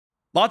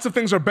Lots of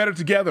things are better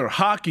together.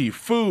 Hockey,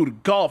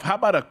 food, golf. How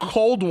about a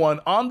cold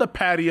one on the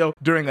patio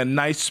during a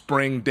nice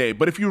spring day?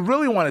 But if you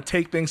really want to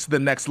take things to the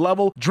next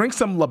level, drink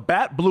some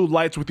Labatt Blue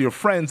Lights with your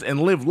friends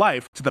and live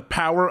life to the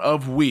power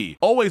of we.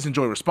 Always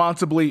enjoy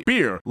responsibly.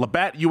 Beer,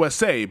 Labatt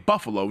USA,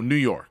 Buffalo, New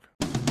York.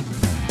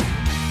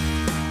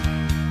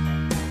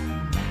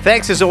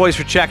 Thanks as always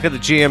for checking out the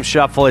GM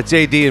Shuffle. It's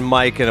AD and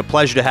Mike, and a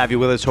pleasure to have you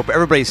with us. Hope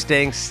everybody's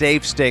staying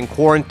safe, staying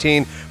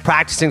quarantined,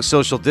 practicing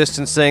social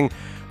distancing.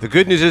 The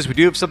good news is we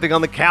do have something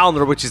on the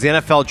calendar, which is the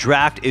NFL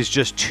Draft is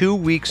just 2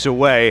 weeks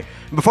away.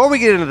 Before we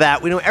get into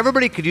that, we know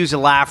everybody could use a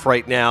laugh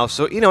right now.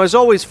 So, as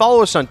always,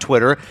 follow us on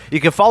Twitter. You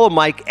can follow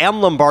Mike,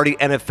 M. Lombardi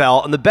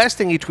NFL. And the best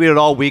thing he tweeted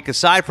all week,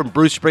 aside from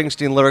Bruce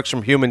Springsteen lyrics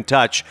from Human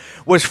Touch,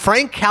 was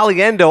Frank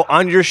Caliendo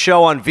on your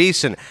show on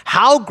VSiN.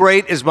 How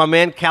great is my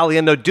man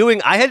Caliendo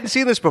doing? I hadn't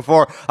seen this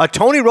before. A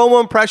Tony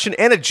Romo impression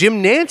and a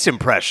Jim Nantz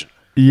impression.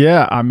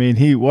 Yeah,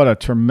 what a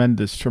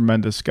tremendous,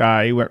 tremendous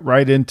guy. He went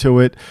right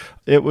into it.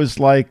 It was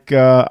like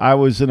I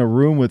was in a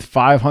room with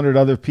 500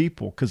 other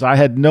people because I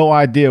had no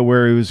idea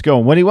where he was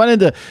going. When he went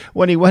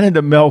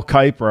into Mel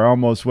Kiper, I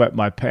almost wet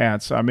my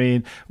pants.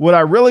 What I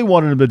really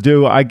wanted him to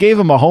do, I gave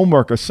him a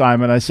homework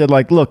assignment. I said,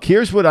 look,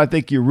 here's what I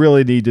think you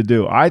really need to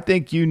do. I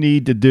think you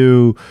need to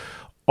do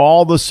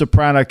all the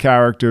Soprano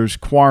characters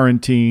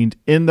quarantined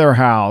in their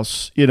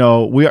house. You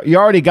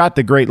already got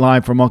the great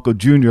line from Uncle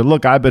Junior.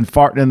 Look, I've been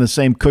farting in the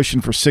same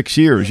cushion for 6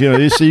 years.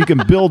 So you can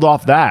build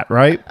off that,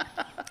 right?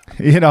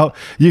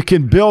 You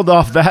can build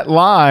off that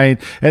line,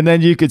 and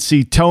then you could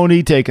see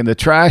Tony taking the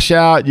trash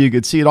out. You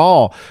could see it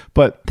all.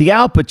 But the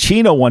Al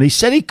Pacino one, he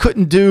said he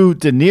couldn't do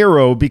De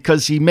Niro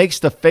because he makes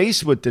the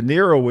face with De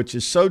Niro, which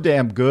is so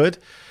damn good,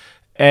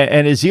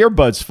 and his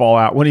earbuds fall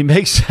out when he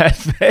makes that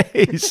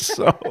face.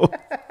 So...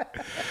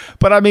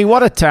 But,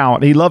 what a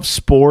talent. He loves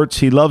sports.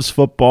 He loves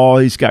football.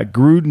 He's got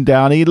Gruden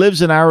down. He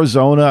lives in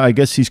Arizona. I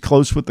guess he's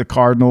close with the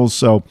Cardinals.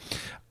 So,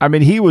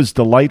 he was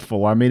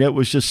delightful. It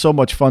was just so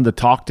much fun to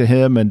talk to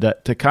him and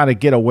to kind of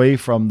get away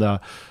from the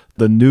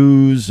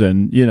news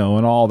and,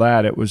 and all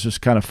that. It was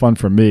just kind of fun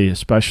for me,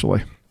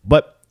 especially.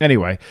 But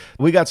anyway,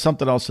 we got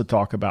something else to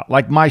talk about,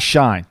 like my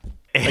shine.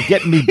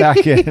 Getting me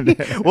back in.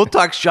 We'll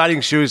talk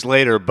shining shoes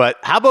later, but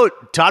how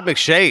about Todd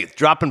McShay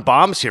dropping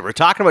bombs here? We're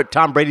talking about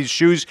Tom Brady's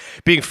shoes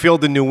being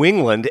filled in New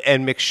England,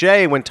 and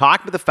McShay, when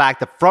talking about the fact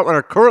that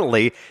frontrunner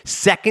currently,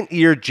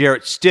 second-year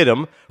Jarrett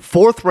Stidham,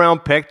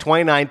 fourth-round pick,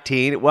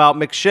 2019. Well,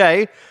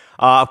 McShay,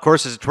 of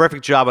course, does a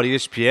terrific job on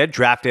ESPN,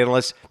 draft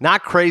analyst,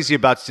 not crazy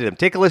about Stidham.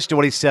 Take a listen to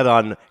what he said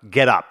on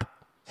Get Up.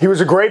 He was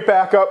a great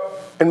backup,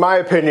 in my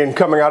opinion,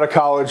 coming out of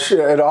college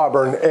at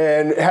Auburn,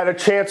 and had a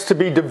chance to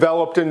be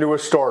developed into a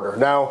starter.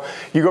 Now,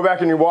 you go back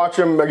and you watch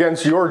him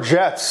against your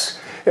Jets.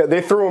 They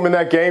threw him in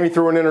that game. He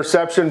threw an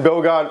interception.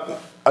 Bill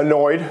got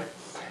annoyed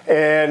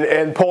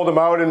and pulled him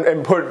out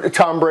and put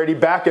Tom Brady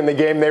back in the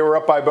game. They were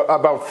up by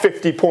about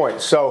 50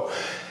 points. So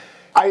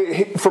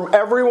from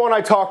everyone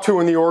I talked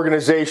to in the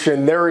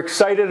organization, they're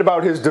excited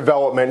about his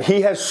development.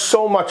 He has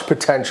so much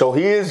potential.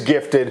 He is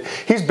gifted.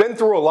 He's been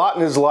through a lot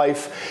in his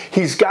life.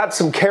 He's got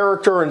some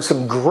character and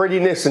some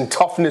grittiness and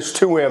toughness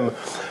to him,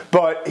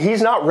 but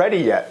he's not ready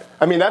yet.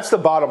 That's the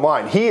bottom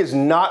line. He is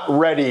not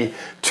ready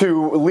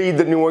to lead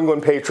the New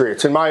England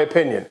Patriots, in my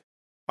opinion.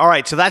 All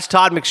right, so that's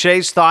Todd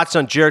McShay's thoughts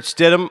on Jarrett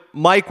Stidham.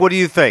 Mike, what do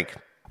you think?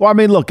 Well,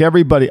 look,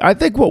 everybody, I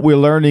think what we're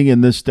learning in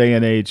this day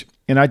and age,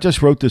 and I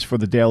just wrote this for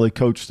the Daily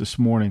Coach this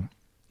morning,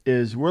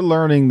 is we're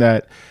learning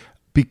that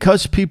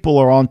because people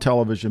are on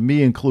television,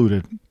 me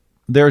included,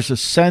 there's a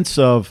sense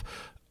of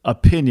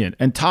opinion.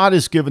 And Todd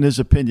has given his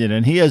opinion,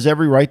 and he has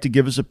every right to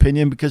give his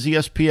opinion because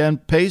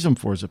ESPN pays him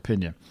for his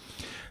opinion.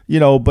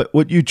 But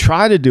what you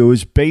try to do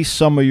is base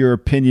some of your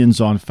opinions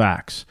on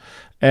facts.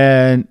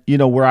 And,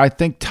 where I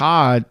think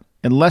Todd,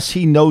 unless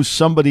he knows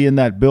somebody in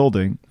that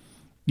building,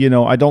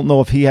 I don't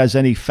know if he has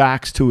any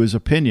facts to his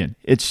opinion.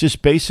 It's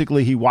just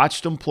basically he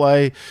watched him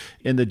play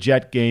in the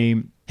Jet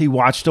game. He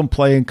watched him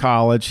play in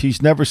college.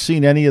 He's never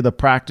seen any of the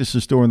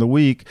practices during the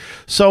week.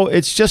 So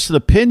it's just an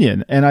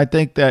opinion. And I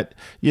think that,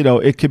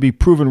 it could be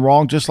proven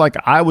wrong, just like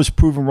I was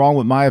proven wrong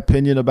with my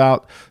opinion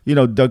about,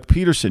 Doug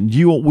Peterson.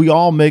 We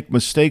all make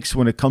mistakes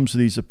when it comes to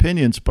these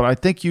opinions, but I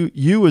think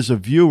you as a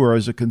viewer,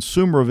 as a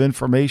consumer of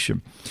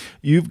information,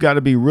 you've got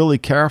to be really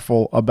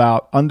careful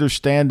about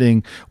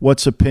understanding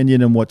what's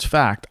opinion and what's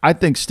fact. I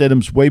think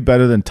Stidham's way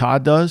better than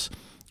Todd does.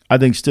 I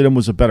think Stidham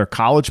was a better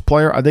college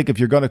player. I think if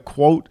you're going to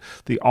quote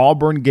the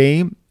Auburn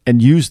game and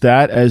use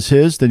that as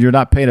his, then you're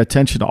not paying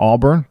attention to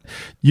Auburn.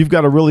 You've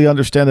got to really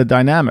understand the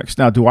dynamics.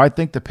 Now, do I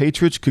think the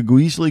Patriots could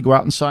easily go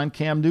out and sign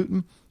Cam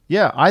Newton?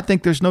 Yeah, I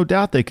think there's no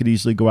doubt they could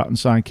easily go out and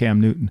sign Cam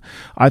Newton.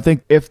 I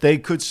think if they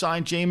could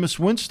sign Jameis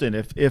Winston,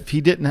 if he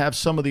didn't have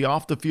some of the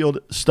off-the-field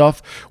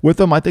stuff with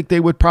him, I think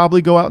they would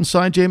probably go out and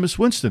sign Jameis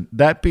Winston.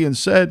 That being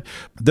said,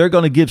 they're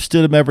going to give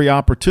Stidham every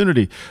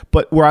opportunity.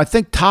 But where I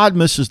think Todd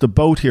misses the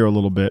boat here a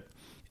little bit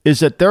is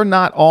that they're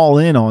not all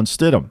in on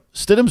Stidham.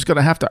 Stidham's going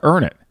to have to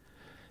earn it.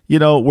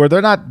 Where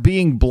they're not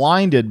being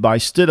blinded by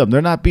Stidham.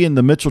 They're not being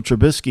the Mitchell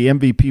Trubisky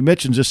MVP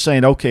Mitch and just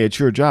saying, okay, it's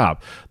your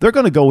job. They're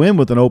going to go in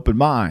with an open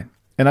mind.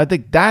 And I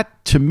think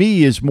that, to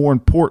me, is more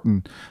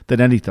important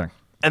than anything.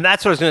 And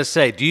that's what I was going to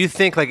say. Do you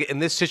think, like, in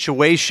this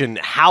situation,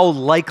 how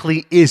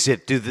likely is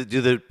it? Do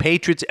the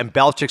Patriots and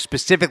Belichick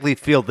specifically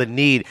feel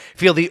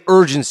the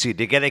urgency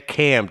to get a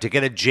Cam, to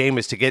get a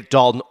Jameis, to get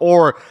Dalton?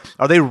 Or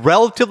are they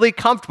relatively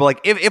comfortable? Like,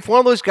 if one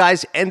of those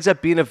guys ends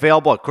up being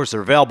available, of course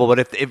they're available, but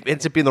if it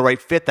ends up being the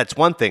right fit, that's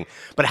one thing.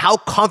 But how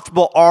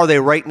comfortable are they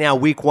right now,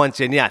 week one,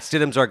 saying, yeah,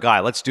 Stidham's our guy,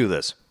 let's do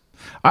this?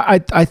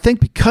 I think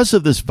because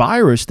of this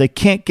virus, they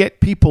can't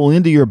get people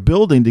into your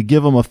building to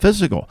give them a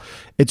physical.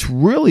 It's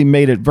really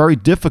made it very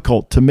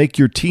difficult to make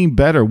your team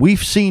better.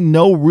 We've seen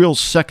no real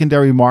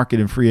secondary market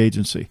in free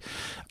agency.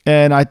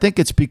 And I think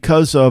it's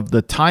because of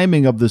the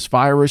timing of this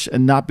virus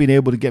and not being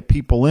able to get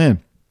people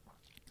in.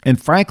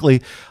 And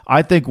frankly,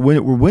 I think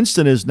where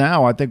Winston is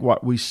now, I think,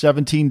 we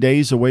 17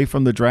 days away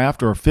from the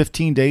draft or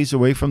 15 days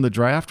away from the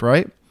draft,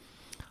 right?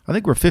 I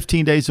think we're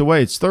 15 days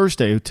away. It's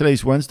Thursday.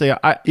 Today's Wednesday.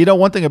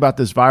 One thing about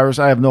this virus,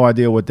 I have no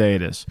idea what day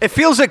it is. It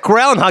feels like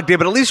Groundhog Day,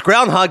 but at least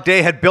Groundhog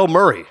Day had Bill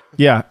Murray.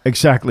 Yeah,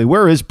 exactly.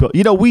 Where is Bill?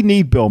 We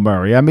need Bill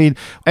Murray. I mean,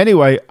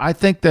 anyway, I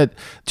think that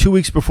 2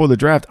 weeks before the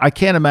draft, I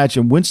can't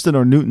imagine Winston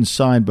or Newton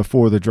signed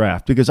before the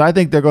draft because I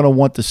think they're going to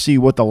want to see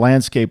what the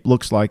landscape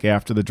looks like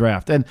after the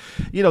draft. And,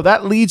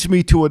 that leads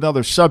me to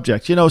another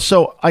subject.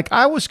 So like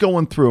I was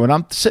going through and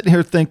I'm sitting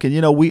here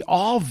thinking, we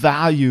all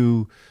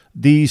value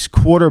these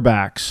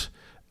quarterbacks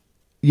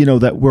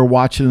that we're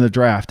watching in the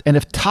draft. And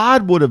if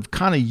Todd would have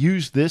kind of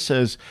used this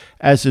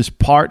as his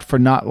part for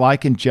not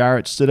liking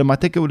Jarrett Stidham, I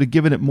think it would have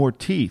given it more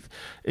teeth.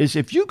 Is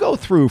if you go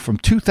through from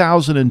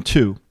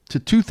 2002 to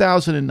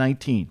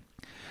 2019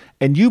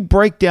 and you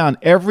break down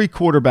every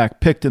quarterback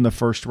picked in the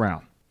first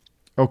round,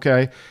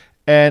 okay?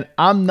 And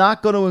I'm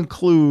not going to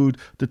include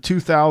the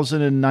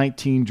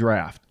 2019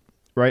 draft,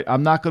 right?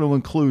 I'm not going to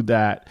include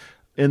that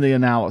in the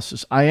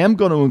analysis. I am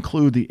going to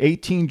include the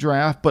 18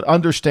 draft, but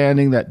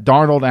understanding that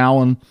Darnold,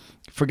 Allen,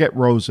 forget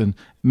Rosen,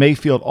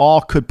 Mayfield,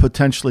 all could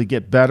potentially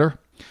get better.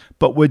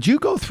 But would you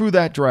go through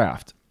that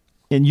draft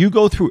and you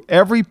go through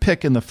every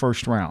pick in the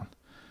first round,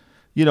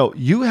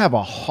 you have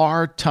a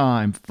hard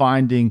time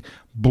finding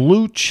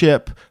blue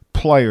chip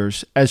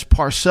players, as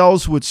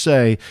Parcells would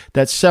say,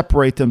 that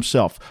separate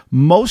themselves.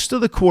 Most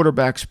of the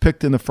quarterbacks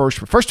picked in the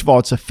first of all,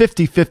 it's a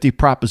 50-50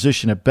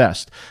 proposition at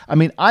best. I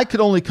mean, I could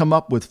only come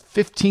up with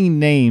 15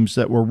 names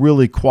that were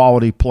really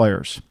quality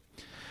players.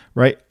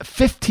 Right?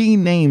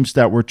 15 names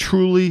that were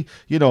truly,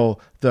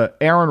 the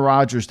Aaron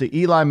Rodgers, the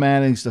Eli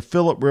Mannings, the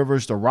Phillip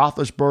Rivers, the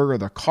Roethlisberger,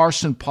 the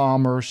Carson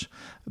Palmers,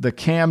 the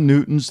Cam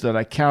Newtons that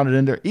I counted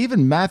in there,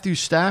 even Matthew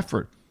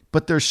Stafford.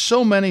 But there's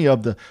so many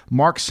of the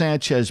Mark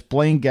Sanchez,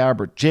 Blaine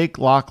Gabbert, Jake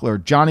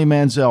Locklear, Johnny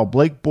Manziel,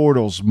 Blake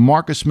Bortles,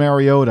 Marcus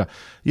Mariota,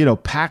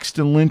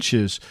 Paxton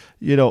Lynch's,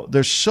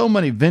 there's so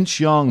many,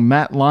 Vince Young,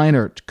 Matt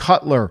Leinart,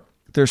 Cutler.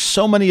 There's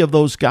so many of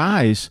those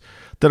guys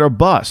that are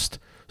bust.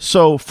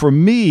 So for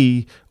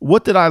me,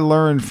 what did I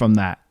learn from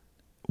that?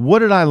 What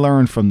did I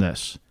learn from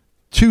this?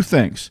 Two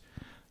things.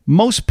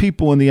 Most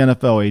people in the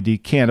NFL,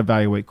 AD, can't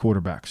evaluate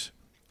quarterbacks.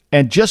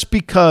 And just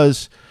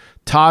because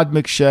Todd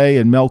McShay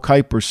and Mel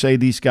Kiper say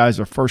these guys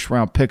are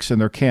first-round picks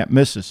and they're can't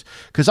misses,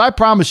 because I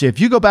promise you, if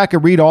you go back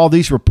and read all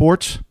these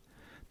reports,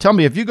 tell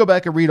me, if you go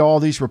back and read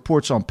all these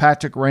reports on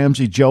Patrick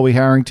Ramsey, Joey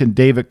Harrington,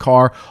 David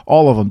Carr,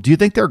 all of them, do you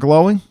think they're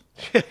glowing?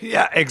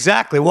 Yeah,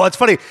 exactly. Well, it's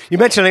funny. You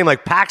mentioned a name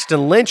like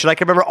Paxton Lynch, and I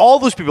can remember all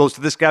those people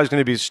said this guy was going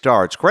to be a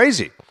star. It's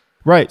crazy.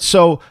 Right.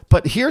 So,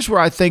 but here's where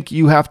I think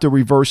you have to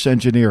reverse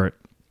engineer it.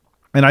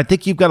 And I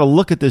think you've got to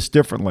look at this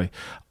differently.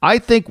 I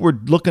think we're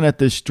looking at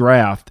this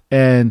draft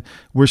and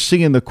we're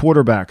seeing the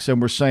quarterbacks and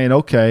we're saying,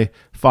 okay,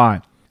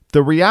 fine.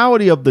 The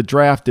reality of the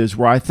draft is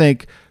where I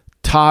think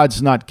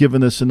Todd's not giving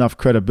this enough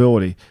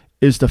credibility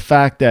is the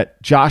fact that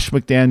Josh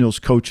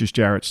McDaniels coaches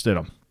Jarrett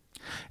Stidham.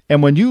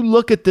 And when you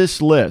look at this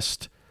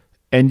list,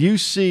 and you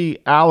see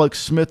Alex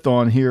Smith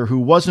on here who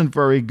wasn't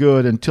very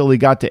good until he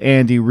got to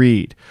Andy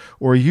Reid.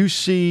 Or you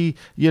see,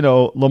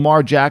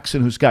 Lamar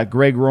Jackson who's got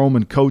Greg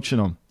Roman coaching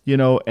him.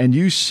 And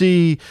you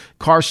see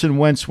Carson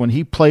Wentz when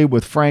he played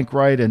with Frank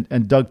Wright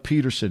and Doug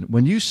Peterson.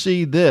 When you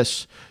see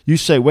this, you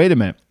say, wait a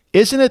minute,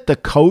 isn't it the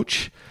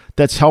coach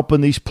that's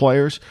helping these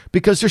players?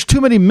 Because there's too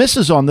many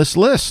misses on this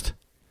list.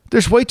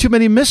 There's way too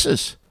many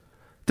misses.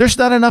 There's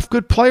not enough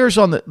good players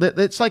on the.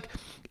 It's like,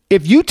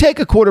 if you take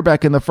a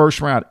quarterback in the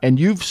first round and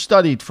you've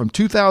studied from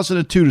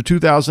 2002 to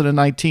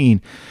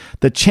 2019,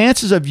 the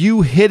chances of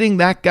you hitting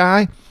that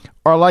guy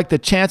are like the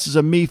chances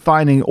of me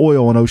finding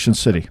oil in Ocean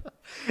City.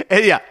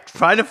 And yeah,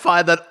 trying to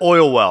find that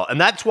oil well.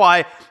 And that's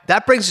why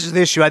that brings us to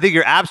the issue. I think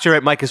you're absolutely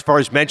right, Mike, as far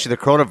as mentioning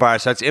the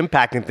coronavirus. That's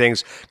impacting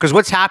things. Because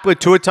what's happened with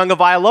Tua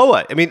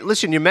Tagovailoa? I mean,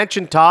 listen, you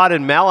mentioned Todd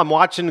and Mel. I'm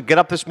watching Get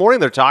Up this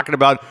morning. They're talking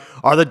about,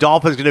 are the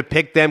Dolphins going to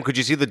pick them? Could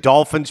you see the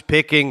Dolphins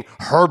picking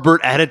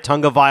Herbert ahead of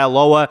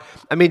Tagovailoa?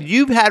 I mean,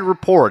 you've had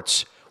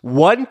reports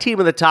one team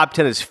in the top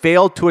 10 has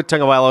failed Tua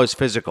Tagovailoa's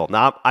physical.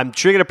 Now, I'm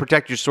sure you're going to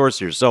protect your source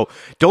here, so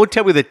don't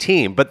tell me the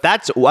team, but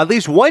that's at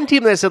least one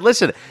team that said,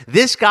 listen,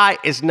 this guy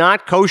is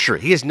not kosher.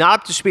 He is not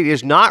up to speed. He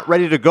is not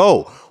ready to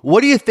go.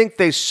 What do you think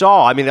they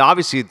saw? I mean,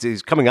 obviously,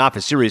 he's coming off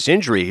a serious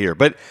injury here,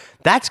 but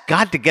that's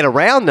got to get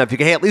around them. If you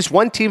can, at least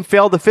one team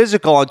failed the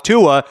physical on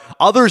Tua,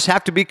 others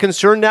have to be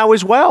concerned now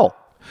as well.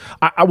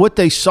 What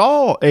they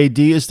saw, AD,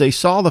 is they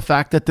saw the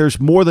fact that there's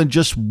more than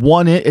just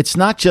one. It's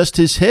not just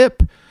his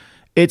hip.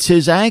 It's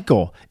his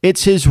ankle.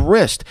 It's his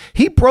wrist.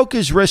 He broke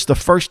his wrist the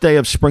first day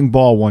of spring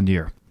ball one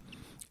year.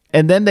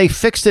 And then they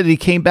fixed it and he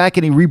came back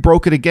and he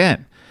re-broke it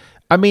again.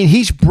 I mean,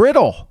 he's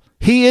brittle.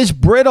 He is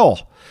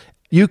brittle.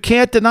 You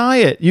can't deny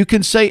it. You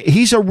can say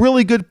he's a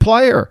really good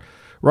player,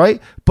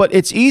 right? But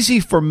it's easy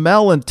for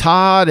Mel and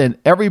Todd and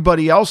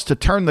everybody else to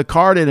turn the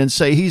card in and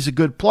say he's a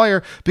good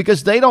player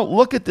because they don't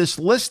look at this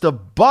list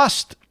of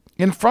bust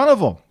in front of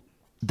them.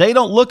 They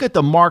don't look at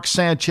the Mark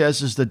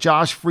Sanchez's, the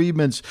Josh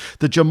Freedmans,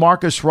 the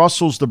Jamarcus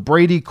Russells, the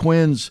Brady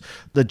Quinns,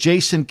 the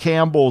Jason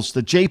Campbells,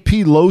 the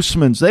J.P.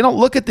 Losmans. They don't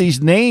look at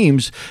these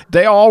names.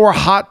 They all were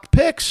hot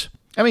picks.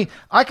 I mean,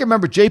 I can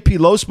remember J.P.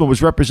 Losman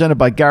was represented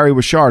by Gary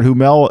Richard, who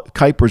Mel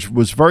Kiper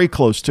was very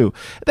close to.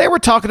 They were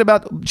talking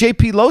about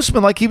J.P.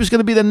 Losman like he was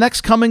going to be the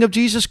next coming of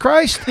Jesus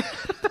Christ.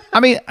 I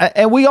mean,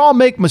 and we all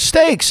make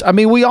mistakes.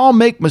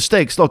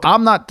 Look,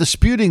 I'm not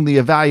disputing the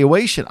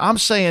evaluation. I'm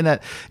saying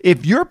that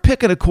if you're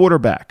picking a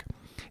quarterback,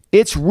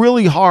 it's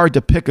really hard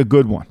to pick a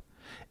good one.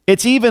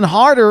 It's even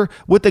harder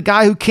with the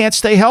guy who can't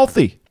stay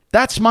healthy.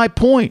 That's my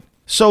point.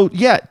 So,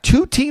 yeah,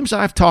 two teams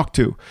I've talked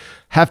to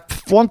have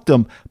flunked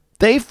them.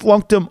 They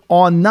flunked him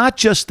on not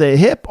just the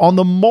hip, on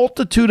the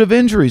multitude of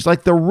injuries.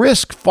 Like the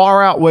risk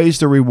far outweighs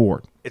the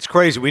reward. It's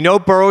crazy. We know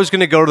Burrow's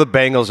going to go to the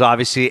Bengals,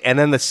 obviously, and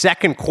then the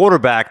second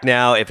quarterback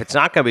now, if it's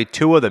not going to be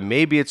Tua, then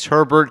maybe it's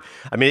Herbert.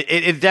 I mean,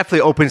 it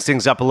definitely opens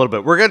things up a little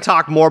bit. We're going to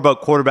talk more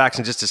about quarterbacks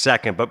in just a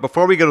second, but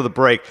before we go to the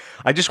break,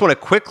 I just want to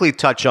quickly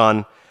touch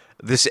on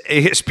this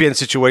ESPN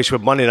situation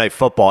with Monday Night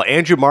Football.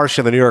 Andrew Marsh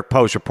of the New York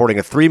Post reporting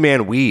a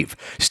three-man weave.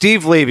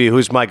 Steve Levy,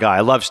 who's my guy, I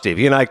love Steve.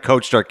 He and I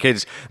coached our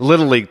kids'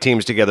 Little League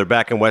teams together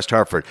back in West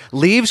Hartford.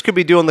 Leaves could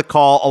be doing the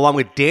call along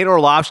with Dan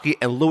Orlovsky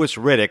and Louis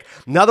Riddick.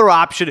 Another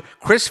option,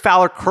 Chris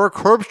Fowler, Kirk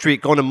Herbstreit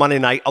going to Monday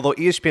night, although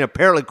ESPN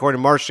apparently, according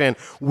to Marchand,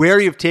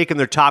 wary of taking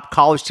their top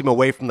college team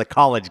away from the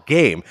college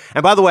game.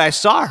 And by the way, I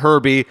saw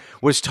Herbie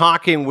was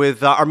talking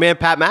with our man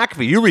Pat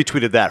McAfee. You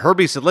retweeted that.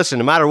 Herbie said, listen,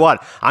 no matter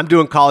what, I'm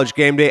doing college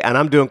game day and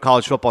I'm doing college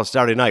football on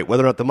Saturday night.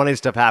 Whether or not the money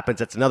stuff happens,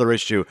 that's another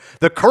issue.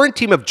 The current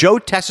team of Joe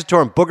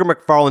Tessitore and Booger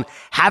McFarland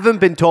haven't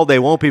been told they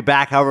won't be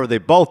back. However, they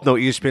both know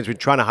ESPN's been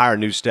trying to hire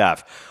new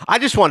staff. I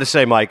just want to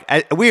say, Mike,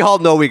 we all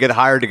know we get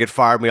hired to get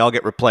fired and we all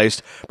get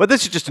replaced, but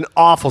this is just an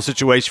awful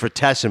situation for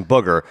Tess and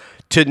Booger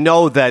to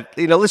know that,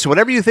 listen,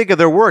 whatever you think of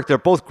their work, they're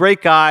both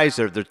great guys.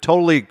 They're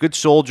totally good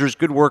soldiers,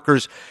 good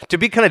workers. To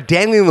be kind of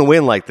dangling in the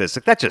wind like this,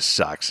 that just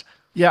sucks.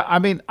 Yeah, I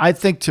mean, I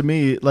think to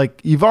me,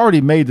 like, you've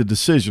already made the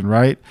decision,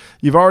 right?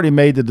 You've already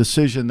made the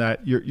decision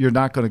that you're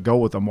not going to go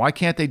with them. Why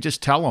can't they just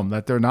tell them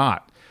that they're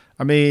not?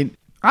 I mean,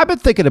 I've been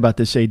thinking about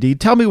this, AD.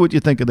 Tell me what you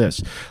think of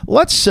this.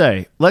 Let's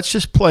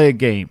just play a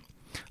game.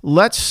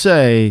 Let's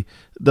say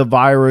the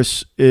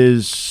virus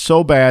is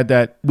so bad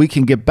that we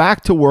can get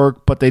back to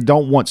work, but they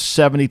don't want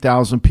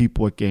 70,000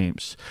 people at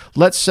games.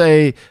 Let's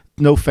say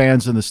no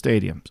fans in the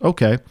stadiums.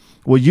 Okay.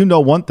 Well, you know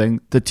one thing,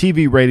 the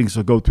TV ratings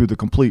will go through the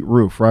complete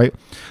roof, right?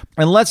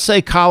 And let's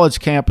say college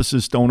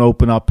campuses don't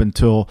open up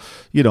until,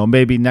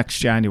 maybe next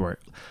January.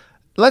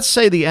 Let's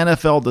say the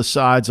NFL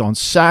decides on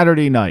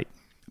Saturday night,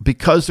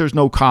 because there's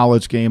no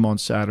college game on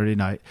Saturday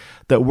night,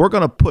 that we're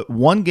going to put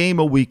one game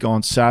a week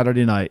on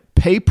Saturday night,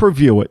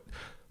 pay-per-view it,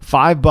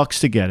 $5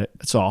 to get it.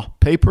 That's all.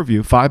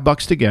 Pay-per-view,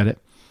 $5 to get it.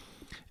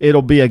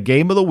 It'll be a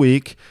game of the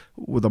week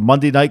with a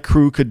Monday Night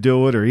Crew could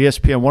do it or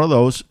ESPN, one of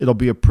those. It'll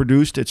be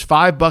produced. It's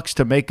 $5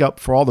 to make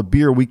up for all the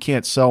beer we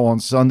can't sell on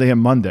Sunday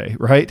and Monday,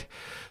 right?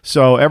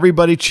 So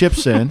everybody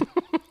chips in,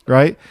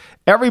 right?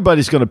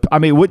 Everybody's going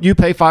to, wouldn't you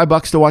pay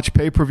 $5 to watch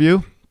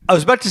pay-per-view? I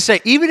was about to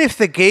say, even if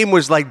the game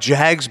was like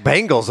Jags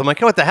Bengals, I'm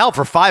like, what the hell,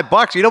 for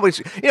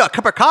 $5? A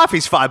cup of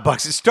coffee's $5.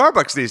 It's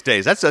Starbucks these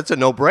days. That's a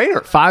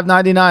no-brainer.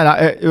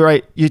 $5.99,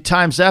 right? You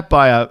times that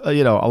by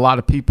a lot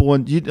of people,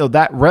 and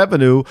that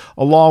revenue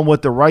along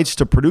with the rights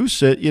to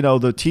produce it, the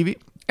TV.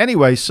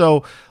 Anyway,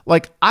 so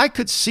like I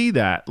could see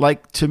that.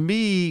 Like to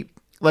me,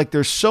 like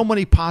there's so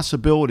many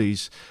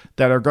possibilities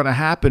that are going to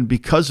happen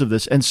because of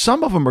this, and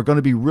some of them are going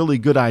to be really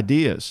good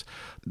ideas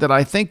that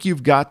I think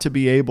you've got to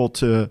be able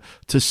to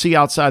see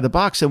outside the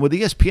box. And what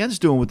ESPN's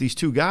doing with these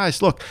two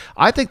guys, look,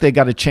 I think they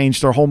got to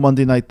change their whole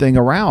Monday night thing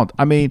around.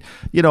 I mean,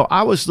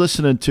 I was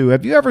listening to,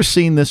 have you ever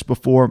seen this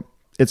before?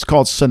 It's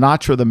called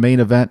Sinatra, the Main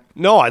Event.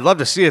 No, I'd love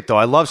to see it, though.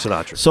 I love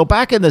Sinatra. So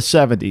back in the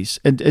 70s,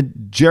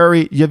 and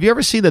Jerry, have you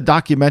ever seen the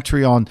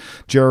documentary on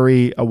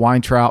Jerry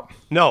Weintraub?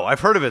 No,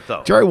 I've heard of it,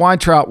 though. Jerry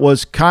Weintraub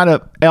was kind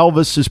of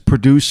Elvis's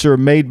producer,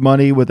 made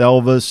money with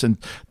Elvis. And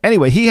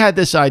anyway, he had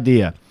this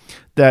idea.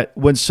 that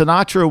when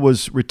Sinatra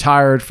was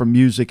retired from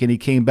music and he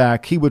came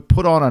back, he would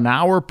put on an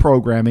hour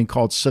programming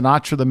called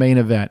Sinatra the Main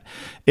Event.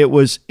 It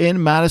was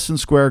in Madison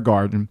Square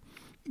Garden.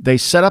 They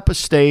set up a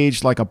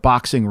stage like a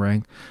boxing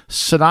ring.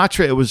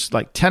 Sinatra, it was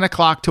like 10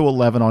 o'clock to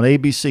 11 on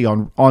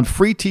ABC, on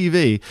free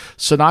TV.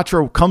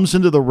 Sinatra comes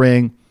into the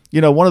ring. You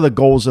know, one of the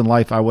goals in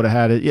life I would have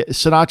had it.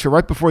 Sinatra,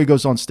 right before he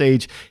goes on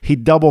stage, he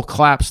double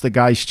claps the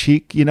guy's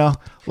cheek, you know,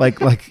 like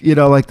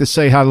to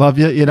say I love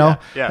you, you know.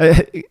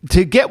 Yeah.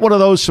 To get one of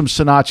those from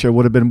Sinatra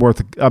would have been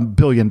worth $1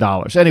 billion.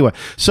 Anyway,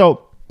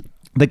 so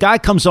the guy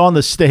comes on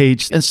the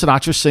stage and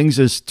Sinatra sings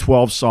his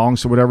 12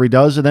 songs or whatever he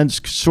does. And then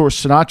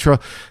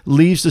Sinatra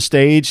leaves the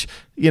stage,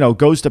 you know,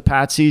 goes to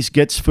Patsy's,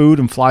 gets food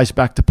and flies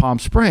back to Palm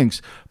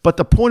Springs. But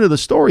the point of the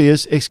story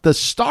is the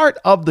start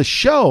of the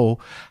show,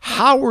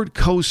 Howard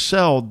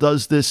Cosell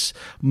does this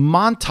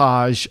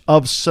montage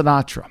of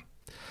Sinatra.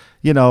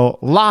 You know,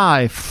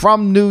 live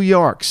from New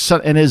York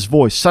in his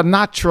voice,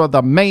 Sinatra,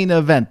 the main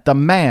event, the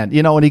man,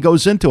 you know, and he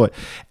goes into it.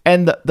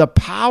 And the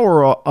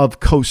power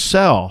of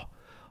Cosell,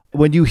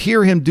 when you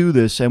hear him do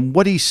this and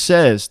what he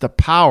says, the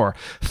power,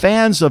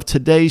 fans of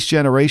today's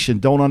generation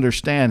don't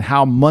understand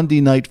how Monday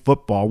Night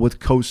Football with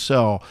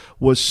Cosell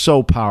was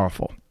so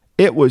powerful.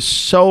 It was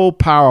so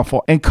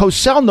powerful. And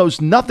Cosell knows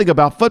nothing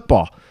about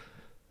football,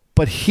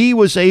 but he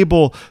was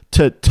able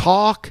to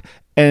talk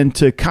and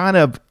to kind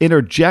of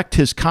interject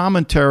his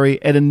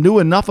commentary and knew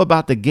enough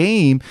about the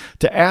game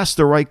to ask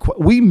the right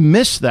questions. We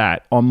missed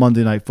that on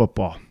Monday Night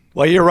Football.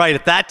 Well, you're right.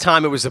 At that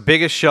time, it was the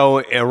biggest show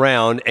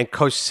around. And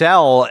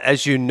Cosell,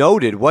 as you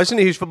noted,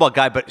 wasn't a huge football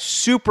guy, but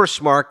super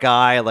smart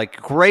guy,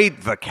 like great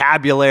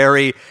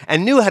vocabulary,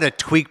 and knew how to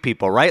tweak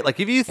people, right?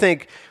 Like if you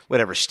think,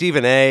 whatever,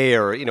 Stephen A.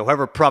 or, you know,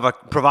 whoever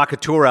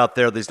provocateur out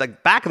there, there's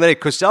like back in the day,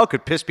 Cosell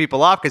could piss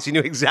people off because he knew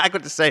exactly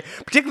what to say,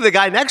 particularly the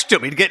guy next to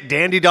him. He'd get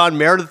Dandy Don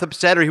Meredith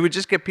upset, or he would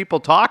just get people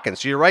talking.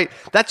 So you're right.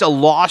 That's a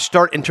lost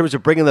start in terms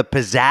of bringing the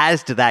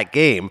pizzazz to that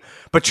game.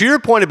 But to your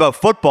point about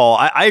football,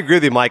 I agree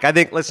with you, Mike. I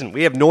think, listen,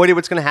 we have no idea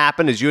what's going to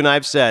happen, as you and I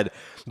have said.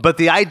 But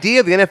the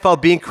idea of the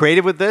NFL being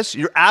creative with this,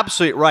 you're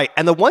absolutely right.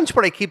 And the one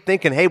sport I keep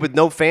thinking, hey, with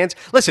no fans,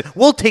 listen,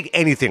 we'll take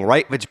anything,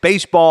 right? If it's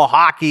baseball,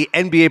 hockey,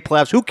 NBA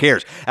playoffs, who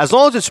cares? As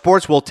long as it's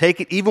sports, we'll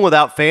take it even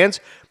without fans.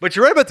 But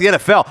you're right about the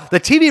NFL. The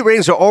TV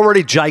ratings are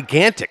already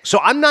gigantic. So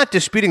I'm not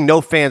disputing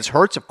no fans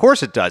hurts. Of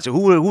course it does. Who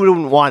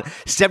wouldn't want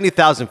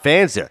 70,000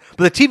 fans there?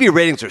 But the TV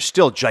ratings are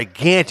still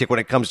gigantic when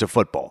it comes to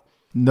football.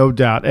 No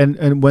doubt.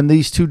 And when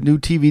these two new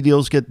TV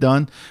deals get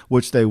done,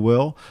 which they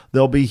will,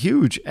 they'll be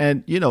huge.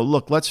 And, you know,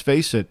 look, let's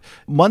face it,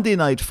 Monday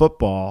Night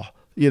Football,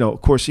 you know,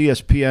 of course,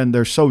 ESPN,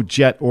 they're so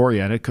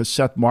jet-oriented because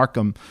Seth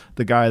Markham,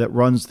 the guy that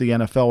runs the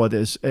NFL, it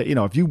is, you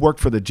know, if you work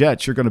for the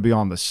Jets, you're going to be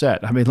on the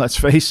set. I mean, let's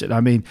face it. I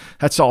mean,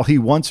 that's all he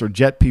wants are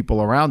jet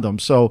people around him.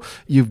 So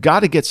you've got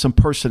to get some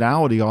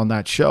personality on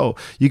that show.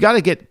 You got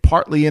to get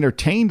partly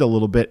entertained a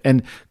little bit.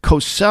 And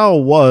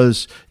Cosell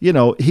was, you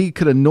know, he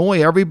could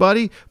annoy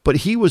everybody, but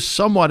he was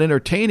somewhat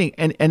entertaining,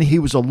 and he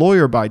was a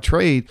lawyer by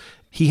trade.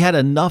 He had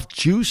enough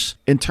juice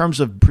in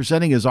terms of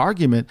presenting his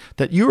argument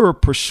that you were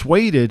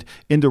persuaded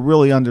into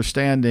really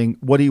understanding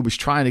what he was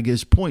trying to get,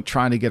 his point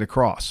trying to get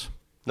across.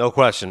 No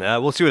question.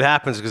 We'll see what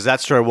happens because that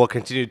story will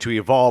continue to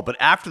evolve. But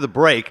after the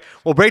break,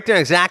 we'll break down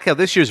exactly how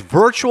this year's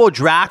virtual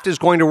draft is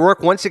going to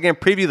work. Once again,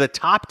 preview the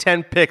top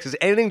 10 picks. Has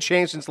anything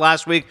changed since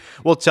last week?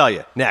 We'll tell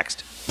you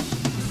next.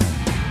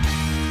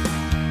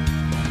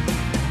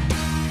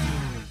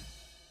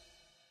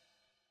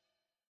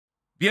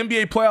 The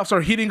NBA playoffs are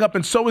heating up,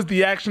 and so is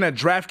the action at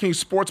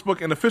DraftKings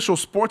Sportsbook, an official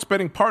sports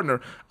betting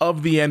partner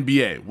of the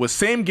NBA. With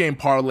same-game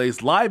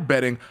parlays, live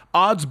betting,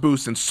 odds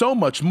boosts, and so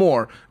much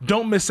more,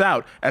 don't miss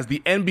out as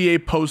the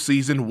NBA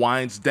postseason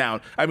winds down.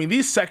 I mean,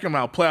 these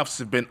second-round playoffs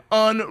have been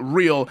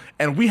unreal,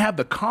 and we have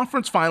the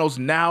conference finals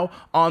now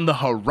on the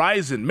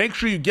horizon. Make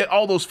sure you get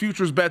all those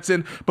futures bets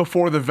in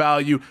before the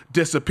value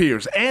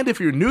disappears. And if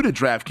you're new to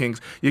DraftKings,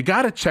 you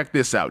got to check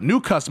this out.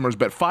 New customers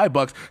bet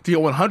 $5 to get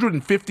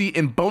 $150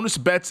 in bonus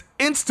bets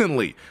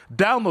instantly.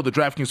 Download the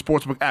DraftKings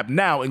Sportsbook app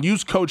now and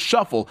use code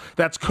SHUFFLE.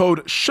 That's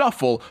code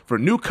SHUFFLE for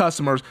new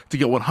customers to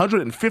get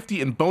 $150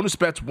 in bonus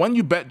bets when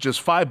you bet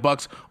just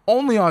 $5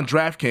 only on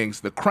DraftKings.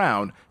 The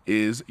crown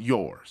is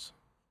yours.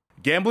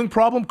 Gambling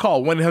problem?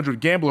 Call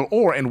 1-800-GAMBLER,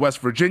 or in West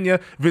Virginia,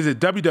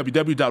 visit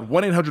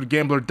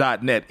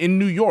www.1800gambler.net. In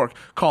New York,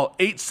 call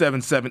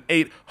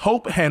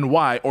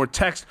 877-8-HOPE-NY or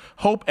text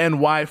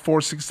HOPE-NY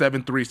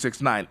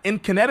 467-369. In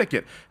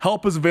Connecticut,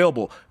 help is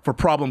available. For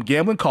problem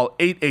gambling, call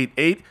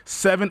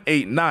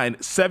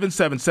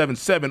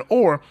 888-789-7777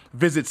 or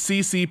visit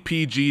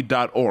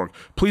ccpg.org.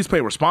 Please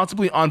play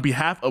responsibly on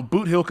behalf of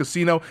Boot Hill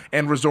Casino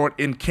and Resort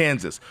in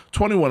Kansas.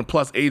 21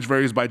 plus, age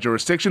varies by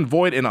jurisdiction,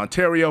 void in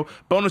Ontario.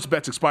 Bonus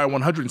bets expire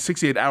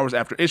 168 hours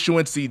after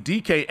issuance. See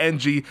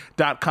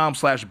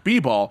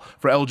dkng.com/bball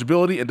for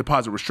eligibility and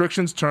deposit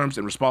restrictions, terms,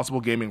 and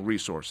responsible gaming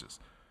resources.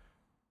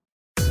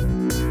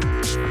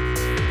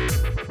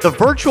 The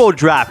virtual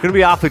draft going to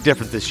be awfully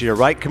different this year,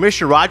 right?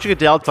 Commissioner Roger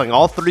Goodell telling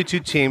all 32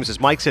 teams, as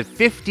Mike said,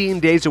 15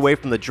 days away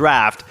from the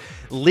draft,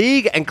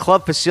 League and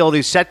club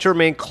facilities set to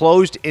remain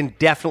closed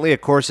indefinitely.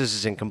 Of course, this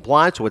is in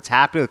compliance with what's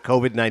happening with the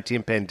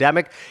COVID-19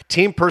 pandemic.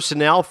 Team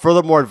personnel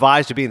furthermore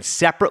advised to be in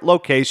separate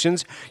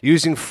locations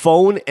using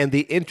phone and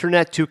the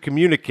internet to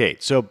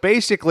communicate. So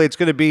basically, it's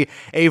going to be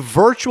a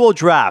virtual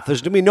draft.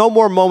 There's going to be no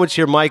more moments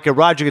here, Mike and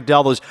Roger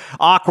Goodell, those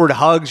awkward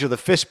hugs or the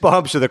fist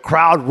bumps or the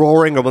crowd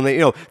roaring or when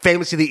they,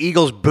 famously the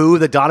Eagles boo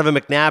the Donovan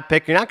McNabb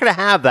pick. You're not going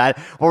to have that,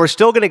 but we're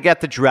still going to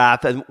get the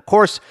draft. And of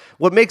course,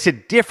 what makes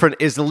it different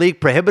is the league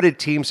prohibited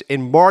teams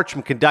in March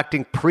from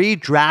conducting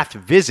pre-draft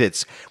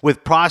visits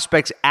with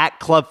prospects at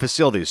club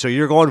facilities. So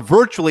you're going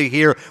virtually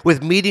here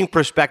with meeting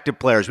prospective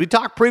players. We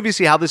talked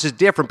previously how this is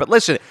different, but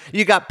listen,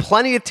 you got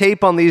plenty of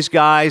tape on these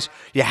guys.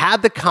 You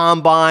have the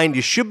combine.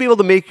 You should be able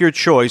to make your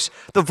choice.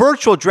 The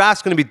virtual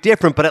draft's going to be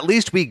different, but at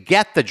least we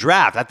get the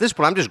draft. At this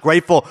point, I'm just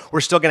grateful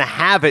we're still going to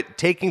have it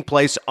taking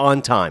place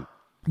on time.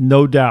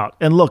 No doubt.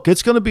 And look,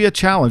 it's going to be a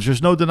challenge.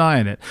 There's no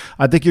denying it.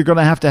 I think you're going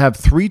to have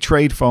 3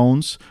 trade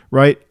phones,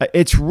 right?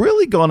 It's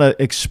really going to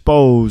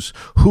expose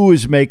who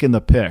is making the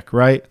pick,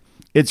 right?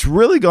 It's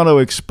really going to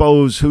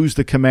expose who's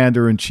the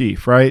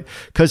commander-in-chief, right?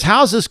 Because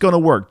how's this going to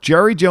work?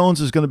 Jerry Jones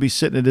is going to be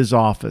sitting at his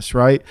office,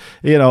 right?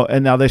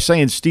 And now they're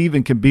saying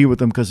Steven can be with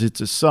him because it's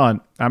his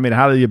son. I mean,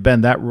 how do you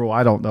bend that rule?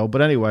 I don't know.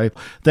 But anyway,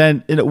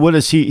 then what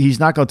is he? He's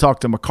not going to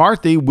talk to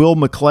McCarthy. Will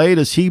McClay,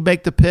 does he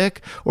make the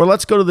pick? Or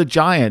let's go to the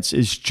Giants.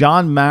 Is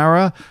John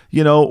Mara,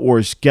 or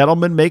is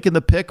Gettleman making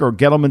the pick? Or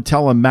Gettleman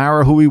telling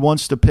Mara who he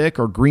wants to pick?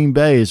 Or Green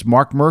Bay, is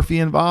Mark Murphy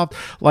involved?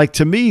 Like,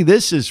 to me,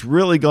 this is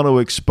really going to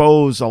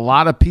expose a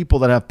lot of people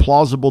that have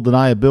plausible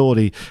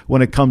deniability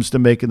when it comes to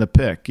making the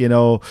pick.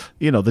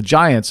 The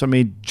Giants, I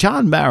mean,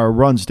 John Mara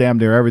runs damn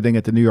near everything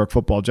at the New York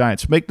Football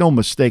Giants. Make no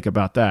mistake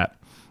about that.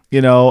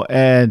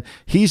 And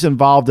he's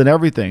involved in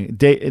everything.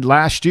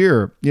 Last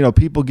year,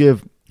 people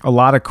give a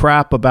lot of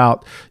crap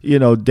about,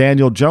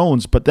 Daniel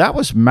Jones, but that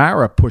was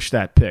Mara pushed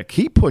that pick.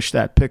 He pushed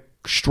that pick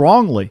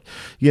strongly,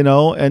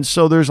 and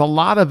so there's a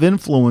lot of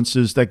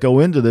influences that go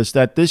into this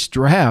that this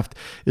draft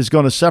is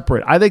going to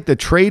separate. I think the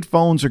trade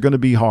phones are going to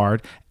be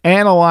hard.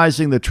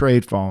 Analyzing the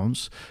trade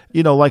phones,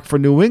 like for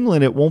New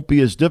England, it won't be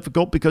as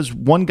difficult because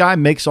one guy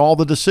makes all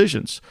the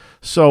decisions.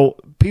 So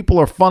people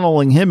are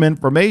funneling him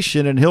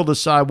information and he'll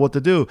decide what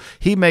to do.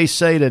 He may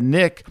say to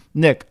Nick,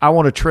 I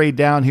want to trade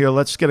down here.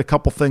 Let's get a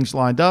couple things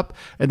lined up.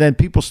 And then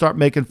people start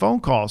making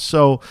phone calls.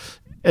 So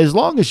as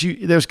long as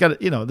there's got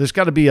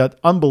to be an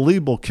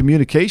unbelievable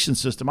communication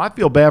system. I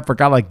feel bad for a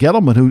guy like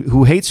Gettleman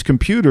who hates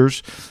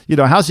computers.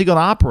 How's he going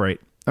to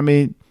operate? I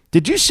mean,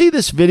 did you see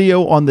this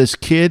video on this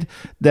kid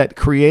that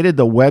created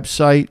the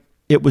website?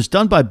 It was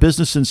done by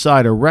Business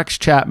Insider, Rex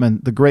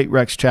Chapman, the great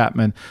Rex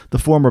Chapman, the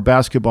former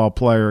basketball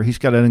player. He's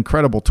got an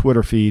incredible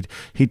Twitter feed.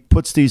 He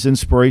puts these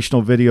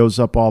inspirational videos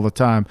up all the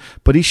time.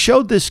 But he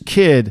showed this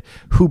kid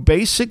who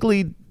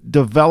basically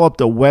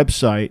developed a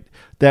website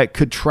that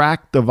could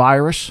track the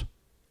virus,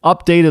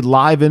 updated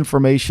live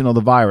information on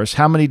the virus,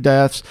 how many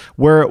deaths,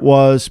 where it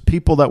was,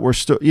 people that were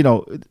still,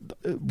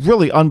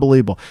 really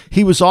unbelievable.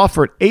 He was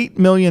offered $8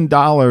 million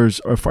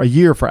for a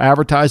year for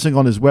advertising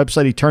on his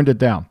website. He turned it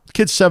down. The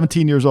kid's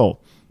 17 years old.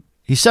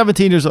 He's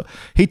 17 years old.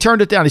 He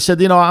turned it down. He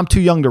said, I'm too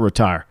young to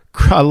retire.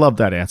 I love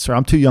that answer.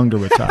 I'm too young to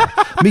retire.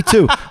 Me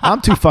too.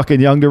 I'm too fucking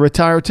young to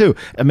retire too.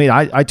 I mean,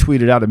 I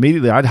tweeted out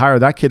immediately, I'd hire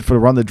that kid to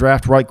run the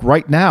draft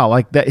right now.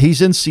 Like that,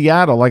 he's in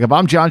Seattle. Like if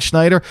I'm John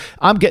Schneider,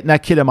 I'm getting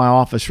that kid in my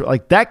office.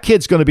 Like that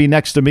kid's going to be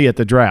next to me at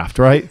the draft,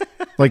 right?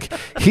 Like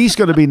he's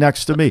going to be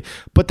next to me.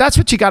 But that's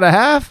what you got to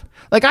have.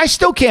 Like, I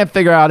still can't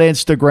figure out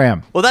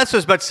Instagram. Well, that's what I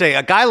was about to say.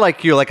 A guy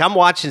like you, like I'm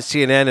watching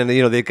CNN and,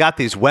 they've got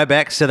these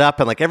WebEx set up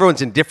and like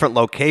everyone's in different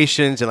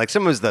locations and like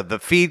sometimes the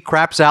feed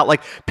craps out.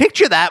 Like,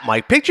 picture that,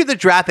 Mike. Picture the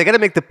draft. They got to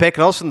make the pick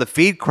and all of a sudden the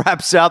feed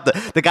craps out.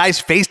 The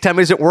guy's FaceTime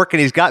isn't working.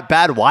 He's got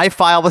bad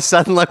Wi-Fi all of a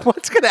sudden. Like,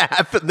 what's going to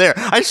happen there?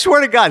 I swear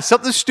to God,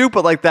 something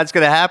stupid like that's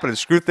going to happen and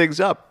screw things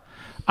up.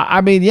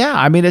 I mean,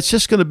 it's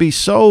just going to be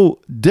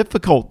so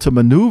difficult to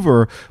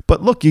maneuver.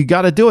 But look, you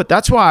got to do it.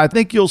 That's why I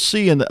think you'll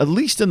see at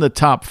least in the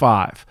top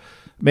 5,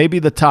 maybe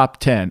the top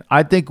 10.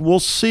 I think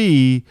we'll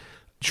see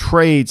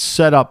trades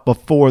set up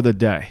before the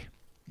day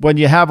when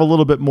you have a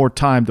little bit more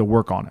time to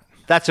work on it.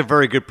 That's a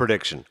very good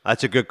prediction.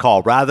 That's a good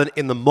call. Rather than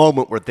in the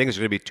moment where things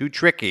are going to be too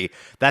tricky,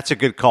 that's a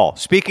good call.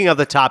 Speaking of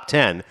the top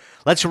 10,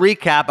 let's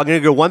recap. I'm going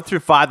to go 1 through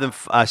 5,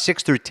 then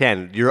 6 through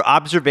 10. Your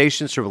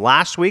observations from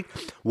last week,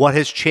 what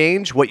has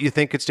changed, what you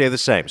think could stay the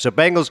same. So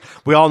Bengals,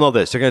 we all know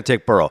this. They're going to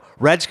take Burrow.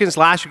 Redskins,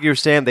 last week you were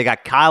saying they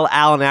got Kyle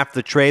Allen after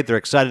the trade. They're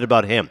excited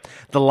about him.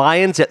 The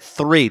Lions at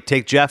 3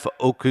 take Jeff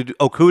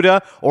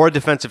Okudah or a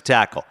defensive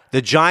tackle.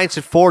 The Giants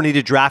at 4 need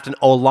to draft an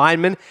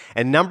O-lineman.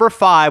 And number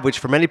 5, which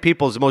for many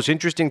people is the most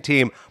interesting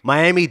team,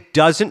 Miami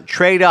doesn't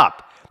trade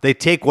up. They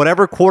take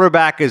whatever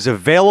quarterback is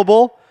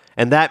available,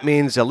 and that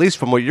means, at least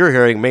from what you're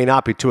hearing, may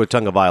not be Tua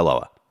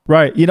Tagovailoa.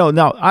 Right.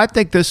 Now, I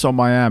think this on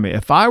Miami.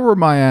 If I were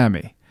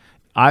Miami,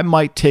 I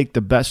might take the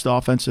best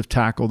offensive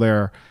tackle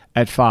there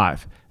at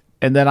 5.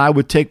 And then I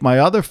would take my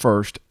other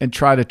first and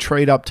try to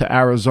trade up to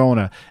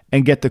Arizona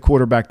and get the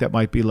quarterback that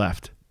might be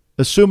left.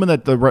 assuming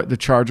that the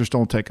Chargers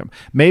don't take him.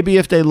 Maybe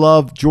if they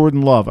love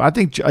Jordan Love. I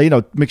think,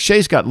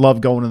 McShay's got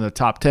Love going in the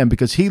top 10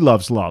 because he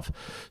loves Love.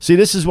 See,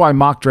 this is why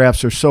mock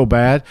drafts are so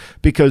bad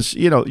because,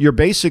 you're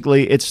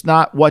basically, it's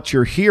not what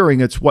you're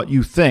hearing, it's what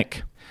you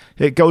think.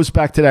 It goes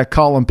back to that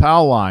Colin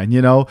Powell line,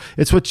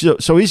 It's what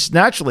so he's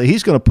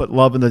going to put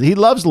Love in he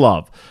loves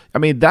Love. I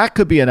mean, that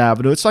could be an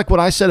avenue. It's like what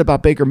I said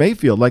about Baker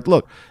Mayfield. Like,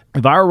 look,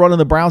 if I were running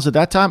the Browns at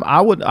that time,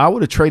 I would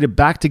have traded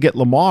back to get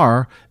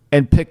Lamar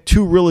and pick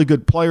two really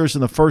good players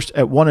in the first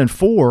at 1 and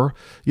 4,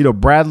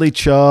 Bradley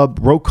Chubb,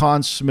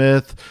 Roquan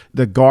Smith,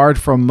 the guard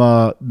from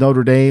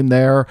Notre Dame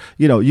there.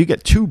 You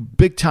get two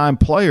big-time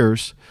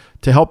players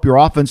to help your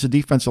offense and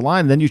defensive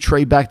line, and then you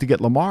trade back to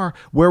get Lamar.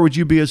 Where would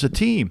you be as a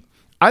team?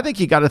 I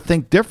think you got to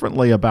think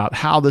differently about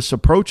how this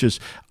approaches.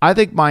 I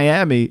think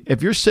Miami,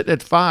 if you're sitting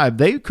at 5,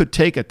 they could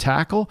take a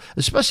tackle,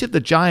 especially if the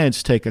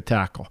Giants take a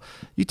tackle.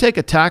 You take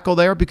a tackle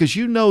there because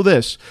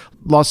this.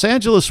 Los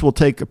Angeles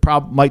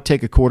might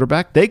take a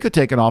quarterback. They could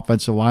take an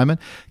offensive lineman.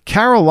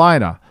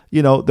 Carolina,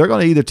 they're going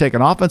to either take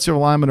an offensive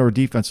lineman or a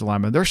defensive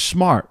lineman. They're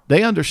smart.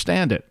 They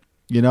understand it,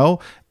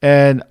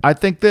 And I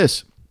think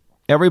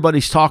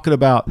everybody's talking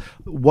about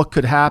what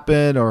could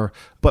happen,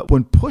 but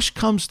when push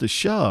comes to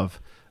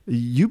shove,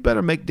 you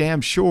better make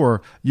damn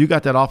sure you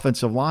got that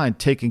offensive line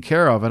taken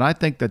care of. And I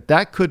think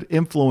that could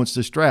influence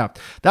this draft.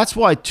 That's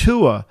why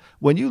Tua,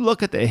 when you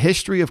look at the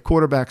history of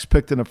quarterbacks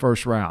picked in the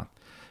first round,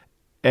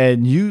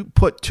 and you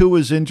put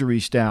Tua's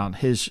injuries down,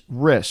 his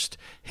wrist,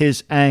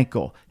 his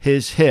ankle,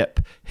 his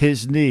hip,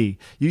 his knee,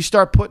 you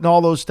start putting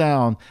all those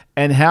down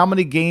and how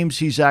many games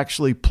he's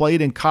actually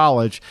played in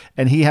college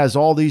and he has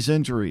all these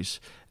injuries.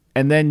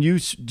 And then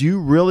do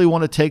you really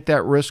want to take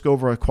that risk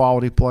over a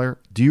quality player?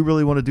 Do you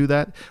really want to do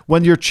that?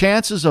 When your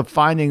chances of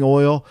finding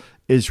oil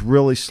is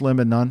really slim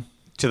and none?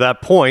 To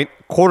that point,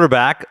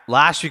 quarterback,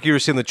 last week you were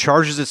seeing the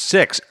Chargers at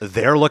 6.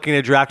 They're looking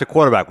to draft a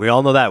quarterback. We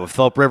all know that with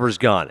Phillip Rivers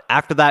gone.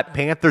 After that,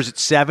 Panthers at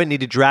 7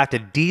 need to draft a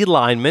D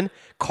lineman.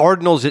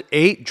 Cardinals at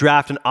 8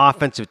 draft an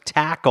offensive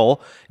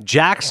tackle.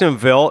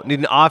 Jacksonville need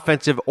an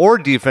offensive or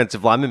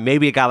defensive lineman,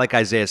 maybe a guy like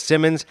Isaiah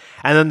Simmons.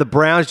 And then the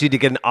Browns need to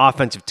get an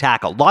offensive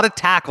tackle. A lot of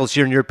tackles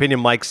here in your opinion,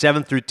 Mike,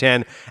 7 through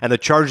 10, and the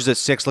Chargers at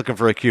 6 looking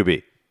for a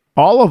QB.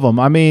 All of them.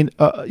 I mean,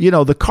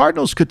 the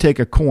Cardinals could take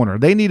a corner.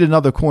 They need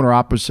another corner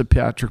opposite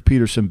Patrick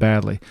Peterson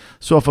badly.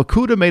 So if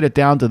Okudah made it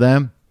down to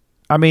them,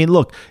 I mean,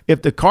 look,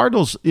 if the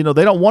Cardinals, they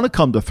don't want to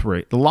come to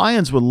 3. The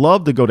Lions would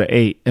love to go to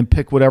 8 and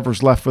pick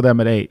whatever's left for them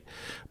at 8.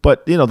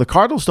 But, the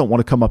Cardinals don't want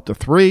to come up to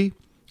 3,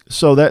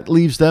 so that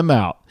leaves them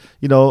out.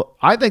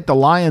 I think the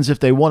Lions, if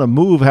they want to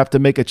move, have to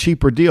make a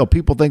cheaper deal.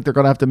 People think they're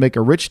going to have to make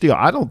a rich deal.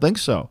 I don't think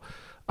so.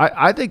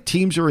 I think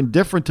teams are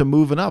indifferent to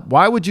moving up.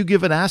 Why would you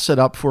give an asset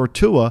up for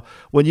Tua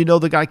when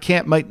the guy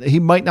he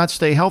might not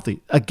stay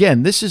healthy?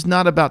 Again, this is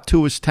not about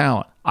Tua's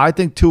talent. I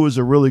think Tua's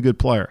a really good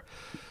player.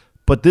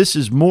 But this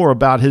is more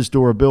about his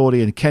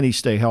durability and can he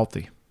stay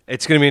healthy.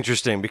 It's going to be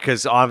interesting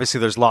because obviously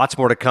there's lots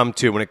more to come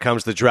to when it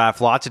comes to the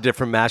draft, lots of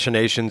different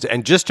machinations.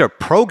 And just a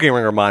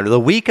programming reminder, the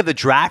week of the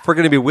draft, we're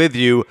going to be with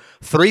you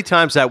 3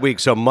 times that week.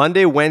 So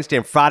Monday, Wednesday,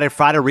 and Friday.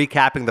 Friday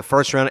recapping the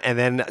first round. And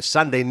then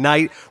Sunday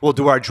night, we'll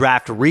do our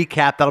draft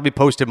recap. That'll be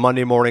posted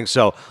Monday morning.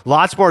 So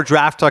lots more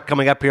draft talk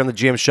coming up here on the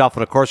GM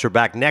Shuffle. And of course, we're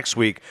back next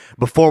week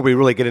before we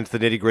really get into the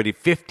nitty-gritty,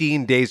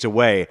 15 days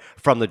away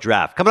from the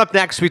draft. Coming up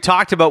next, we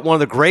talked about one of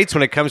the greats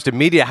when it comes to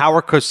media,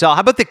 Howard Cosell.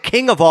 How about the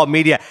king of all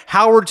media,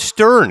 Howard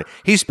Stern?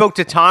 He spoke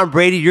to Tom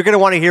Brady. You're going to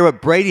want to hear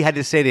what Brady had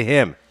to say to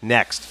him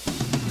next.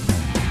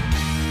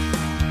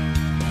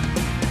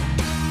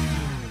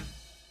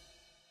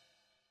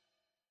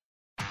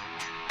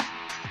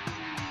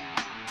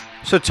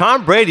 So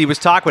Tom Brady was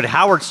talking with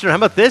Howard Stern. How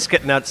about this,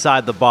 getting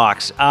outside the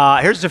box?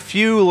 Here's a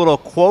few little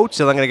quotes,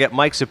 and I'm going to get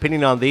Mike's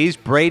opinion on these.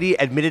 Brady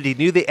admitted he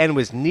knew the end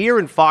was near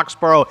in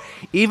Foxborough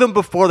even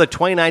before the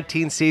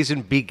 2019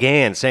 season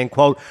began, saying,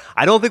 quote,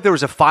 I don't think there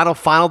was a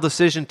final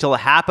decision until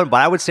it happened,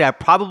 but I would say I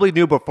probably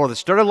knew before the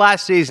start of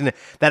last season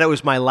that it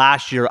was my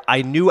last year.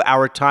 I knew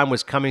our time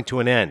was coming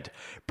to an end.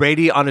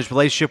 Brady on his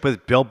relationship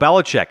with Bill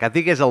Belichick. I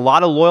think he has a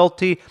lot of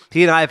loyalty.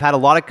 He and I have had a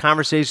lot of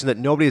conversations that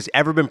nobody has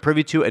ever been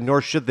privy to, and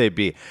nor should they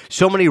be.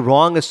 So many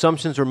wrong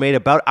assumptions were made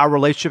about our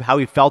relationship, how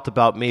he felt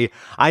about me.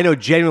 I know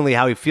genuinely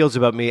how he feels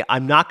about me.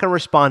 I'm not going to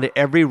respond to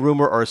every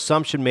rumor or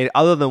assumption made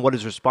other than what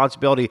his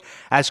responsibility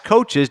as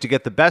coach is to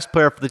get the best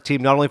player for the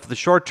team, not only for the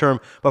short term,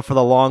 but for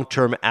the long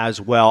term as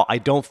well. I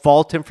don't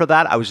fault him for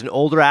that. I was an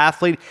older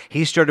athlete.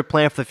 He started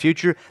planning for the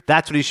future.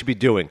 That's what he should be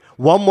doing.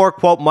 One more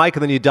quote, Mike,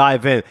 and then you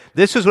dive in.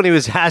 This was when he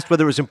was asked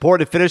whether it was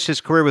important to finish his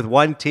career with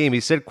one team.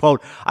 He said,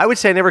 quote, I would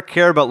say I never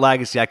cared about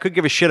legacy. I could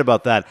give a shit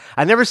about that.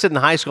 I never said in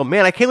high school,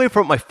 man, I can't wait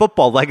for what my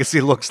football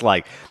legacy looks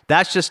like.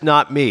 That's just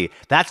not me.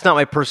 That's not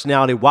my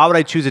personality. Why would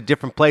I choose a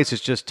different place?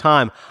 It's just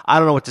time. I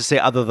don't know what to say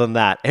other than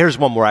that. Here's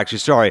one more, actually.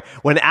 Sorry.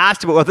 When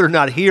asked about whether or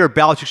not he or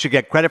Belichick should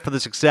get credit for the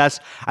success,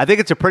 I think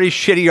it's a pretty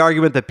shitty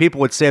argument that people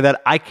would say that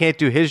I can't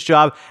do his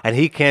job and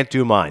he can't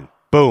do mine.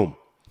 Boom.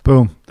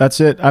 Boom.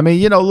 That's it. I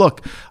mean,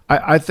 look,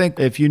 I think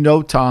if you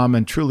know Tom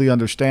and truly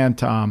understand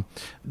Tom,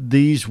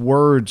 these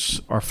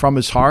words are from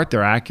his heart.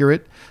 They're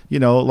accurate.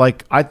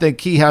 I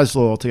think he has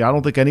loyalty. I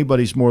don't think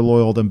anybody's more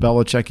loyal than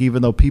Belichick,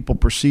 even though people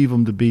perceive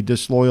him to be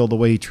disloyal the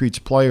way he treats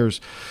players.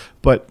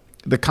 But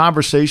the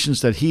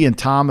conversations that he and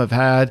Tom have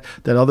had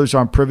that others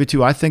aren't privy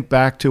to, I think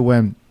back to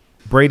when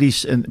Brady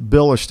and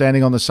Bill are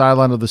standing on the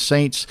sideline of the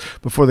Saints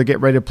before they get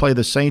ready to play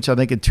the Saints, I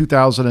think in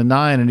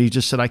 2009, and he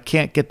just said, I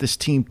can't get this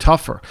team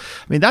tougher.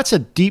 I mean, that's a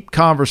deep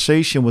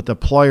conversation with a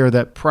player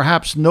that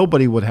perhaps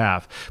nobody would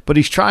have, but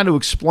he's trying to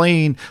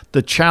explain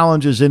the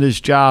challenges in his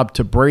job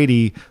to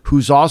Brady,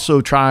 who's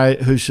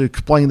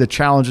explaining the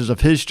challenges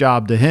of his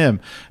job to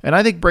him. And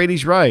I think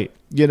Brady's right.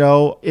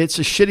 It's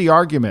a shitty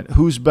argument.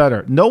 Who's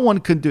better? No one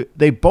can do.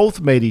 They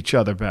both made each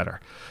other better.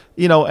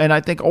 And I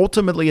think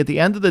ultimately at the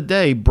end of the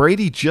day,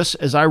 Brady just,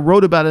 as I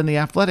wrote about in The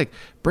Athletic,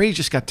 Brady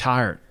just got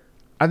tired.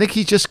 I think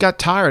he just got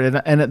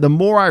tired. And the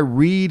more I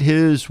read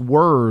his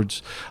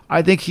words,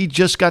 I think he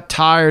just got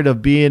tired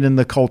of being in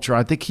the culture.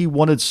 I think he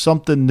wanted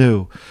something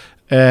new.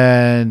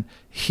 And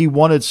he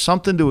wanted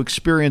something to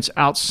experience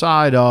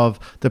outside of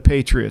the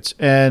Patriots.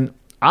 And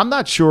I'm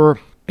not sure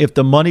if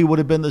the money would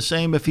have been the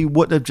same if he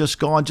wouldn't have just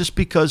gone, just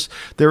because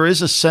there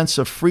is a sense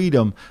of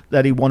freedom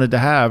that he wanted to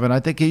have. And I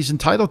think he's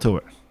entitled to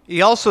it.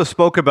 He also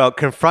spoke about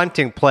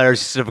confronting players.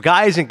 He said, if a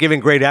guy isn't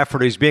giving great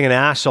effort, he's being an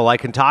asshole, I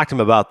can talk to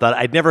him about that.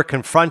 I'd never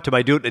confront him.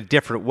 I do it in a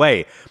different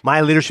way. My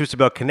leadership's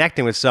about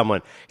connecting with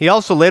someone. He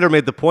also later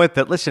made the point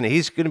that, listen,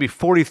 he's going to be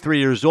 43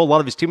 years old. A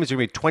lot of his teammates are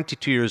going to be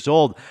 22 years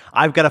old.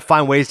 I've got to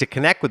find ways to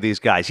connect with these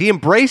guys. He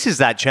embraces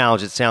that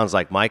challenge, it sounds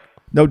like, Mike.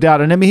 No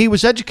doubt. And I mean, he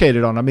was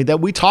educated on,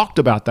 that we talked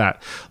about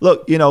that.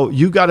 Look,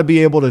 you got to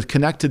be able to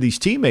connect to these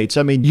teammates.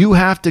 I mean, you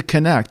have to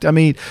connect. I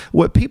mean,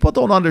 what people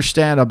don't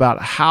understand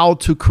about how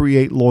to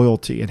create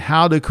loyalty and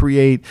how to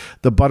create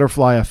the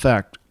butterfly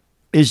effect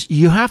is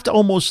you have to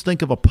almost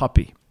think of a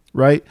puppy,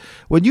 right?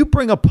 When you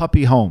bring a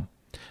puppy home,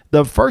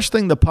 the first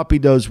thing the puppy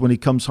does when he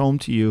comes home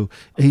to you,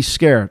 he's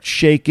scared,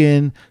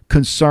 shaken,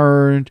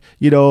 concerned,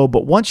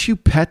 but once you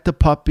pet the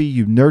puppy,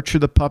 you nurture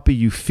the puppy,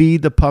 you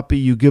feed the puppy,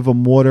 you give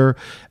him water,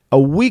 a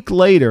week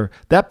later,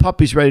 that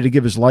puppy's ready to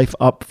give his life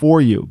up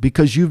for you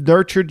because you've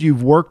nurtured,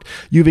 you've worked,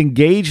 you've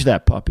engaged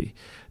that puppy.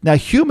 Now,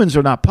 humans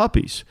are not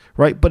puppies,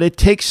 right? But it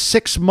takes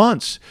 6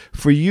 months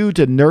for you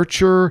to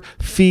nurture,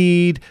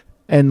 feed,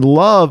 and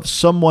love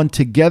someone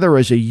together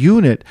as a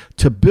unit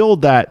to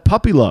build that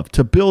puppy love,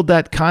 to build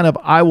that kind of,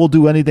 I will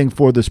do anything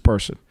for this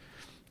person.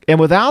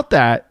 And without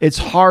that, it's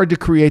hard to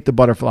create the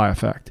butterfly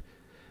effect.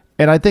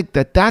 And I think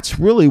that that's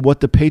really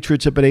what the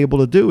Patriots have been able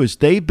to do is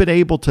they've been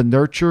able to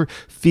nurture,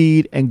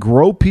 feed, and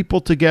grow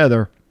people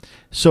together.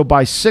 So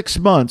by 6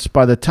 months,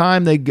 by the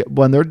time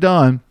when they're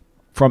done,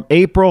 from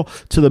April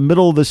to the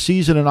middle of the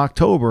season in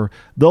October,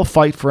 they'll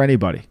fight for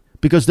anybody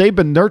because they've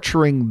been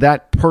nurturing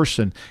that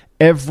person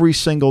every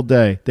single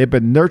day. They've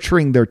been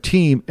nurturing their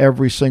team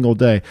every single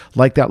day,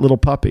 like that little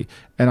puppy.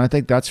 And I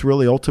think that's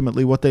really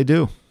ultimately what they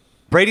do.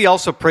 Brady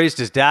also praised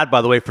his dad,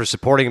 by the way, for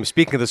supporting him.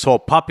 Speaking of this whole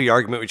puppy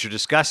argument which you're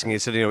discussing, he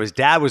said, his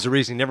dad was the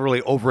reason he never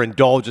really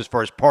overindulged as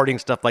far as partying,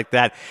 stuff like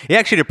that. He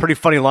actually had a pretty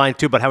funny line,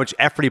 too, about how much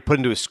effort he put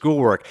into his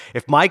schoolwork.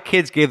 If my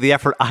kids gave the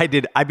effort I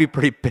did, I'd be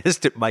pretty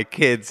pissed at my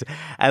kids.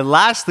 And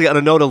lastly, on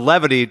a note of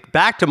levity,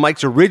 back to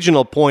Mike's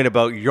original point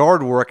about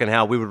yard work and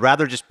how we would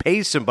rather just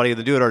pay somebody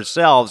than do it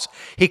ourselves,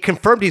 he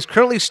confirmed he's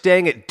currently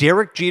staying at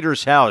Derek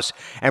Jeter's house.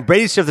 And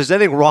Brady said if there's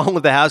anything wrong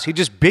with the house, he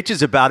just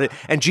bitches about it,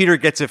 and Jeter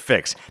gets it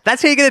fixed.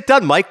 That's how you get it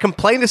done, Mike.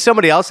 Complain to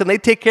somebody else and they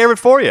take care of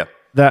it for you.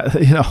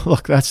 That,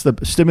 look, that's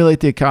stimulate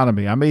the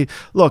economy. I mean,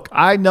 look,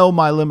 I know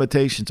my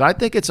limitations. I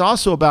think it's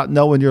also about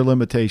knowing your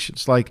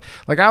limitations. Like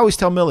I always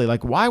tell Millie,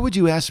 why would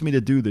you ask me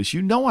to do this?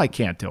 I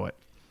can't do it.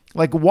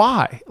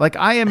 Why?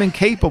 I am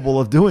incapable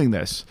of doing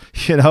this,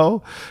 and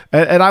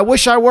I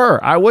wish I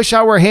were. I wish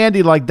I were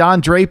handy like Don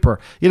Draper.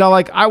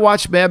 I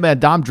watch Mad Men.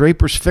 Don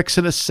Draper's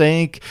fixing a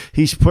sink.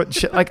 He's putting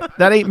shit,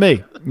 that ain't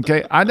me.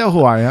 Okay, I know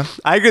who I am.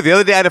 I agree. The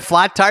other day I had a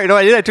flat tire.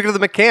 I did. I took it to the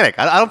mechanic.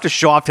 I don't have to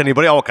show off to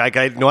anybody. Oh, can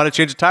I know how to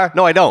change a tire?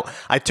 No, I don't.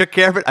 I took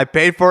care of it. I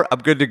paid for it. I'm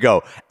good to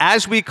go.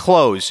 As we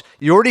close,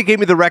 you already gave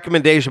me the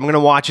recommendation. I'm going to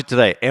watch it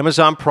today.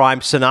 Amazon Prime,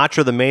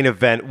 Sinatra, the main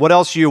event. What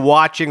else are you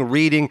watching,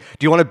 reading?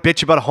 Do you want to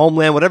bitch about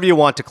Homeland? Whatever you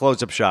want to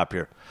close up shop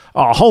here.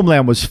 Oh,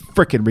 Homeland was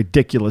freaking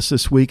ridiculous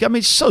this week. I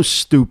mean, so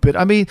stupid.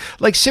 I mean,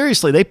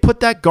 seriously, they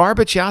put that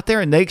garbage out there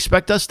and they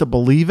expect us to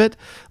believe it?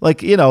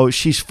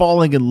 She's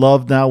falling in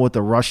love now with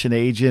the Russian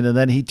agent and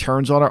then he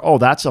turns on her. Oh,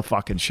 that's a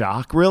fucking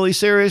shock. Really?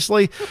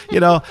 Seriously?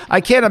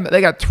 I can't,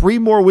 they got 3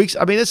 more weeks.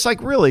 I mean, it's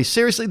really,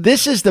 seriously,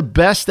 this is the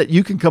best that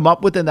you can come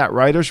up with in that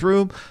writer's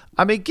room?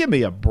 I mean, give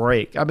me a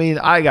break. I mean,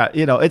 I got,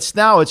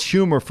 it's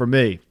humor for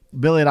me.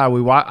 Billy and I,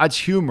 we watch. It's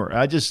humor.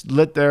 I just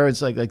lit there.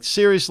 It's like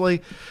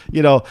seriously,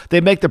 they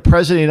make the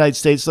president of the United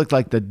States look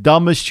like the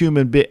dumbest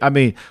human being. I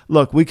mean,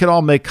 look, we can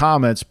all make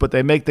comments, but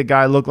they make the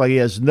guy look like he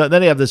has. Then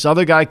they have this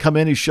other guy come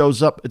in who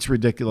shows up. It's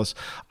ridiculous.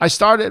 I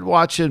started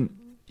watching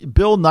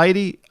Bill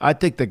Knighty. I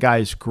think the guy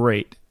is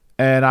great.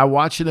 And I'm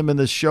watching him in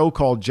this show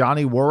called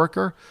Johnny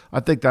Worricker.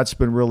 I think that's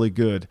been really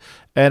good.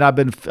 And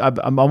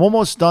I'm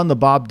almost done the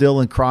Bob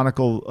Dylan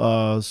Chronicle.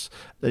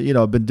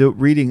 I've been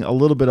reading a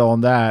little bit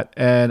on that,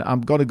 and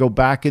I'm going to go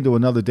back into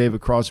another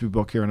David Crosby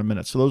book here in a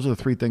minute. So those are the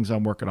 3 things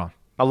I'm working on.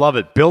 I love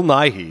it. Bill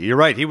Nighy. You're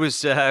right. He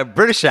was a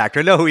British actor.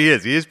 I know who he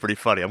is. He is pretty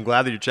funny. I'm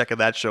glad that you're checking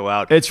that show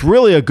out. It's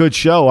really a good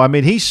show. I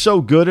mean, he's so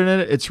good in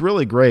it. It's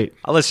really great.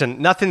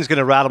 Listen, nothing's going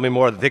to rattle me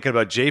more than thinking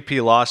about J.P.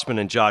 Lossman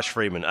and Josh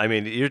Freeman. I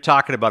mean, you're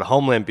talking about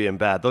Homeland being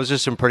bad. Those are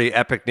some pretty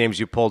epic names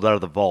you pulled out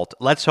of the vault.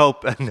 Let's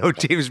hope no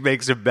teams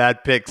make some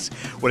bad picks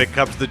when it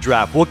comes to the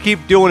draft. We'll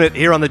keep doing it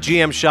here on the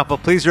GM Shuffle.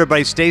 Please,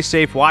 everybody, stay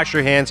safe. Wash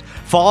your hands.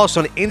 Follow us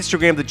on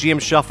Instagram, the GM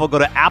Shuffle. Go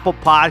to Apple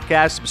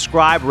Podcasts,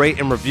 subscribe,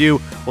 rate, and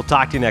review. We'll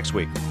talk to you next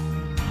week.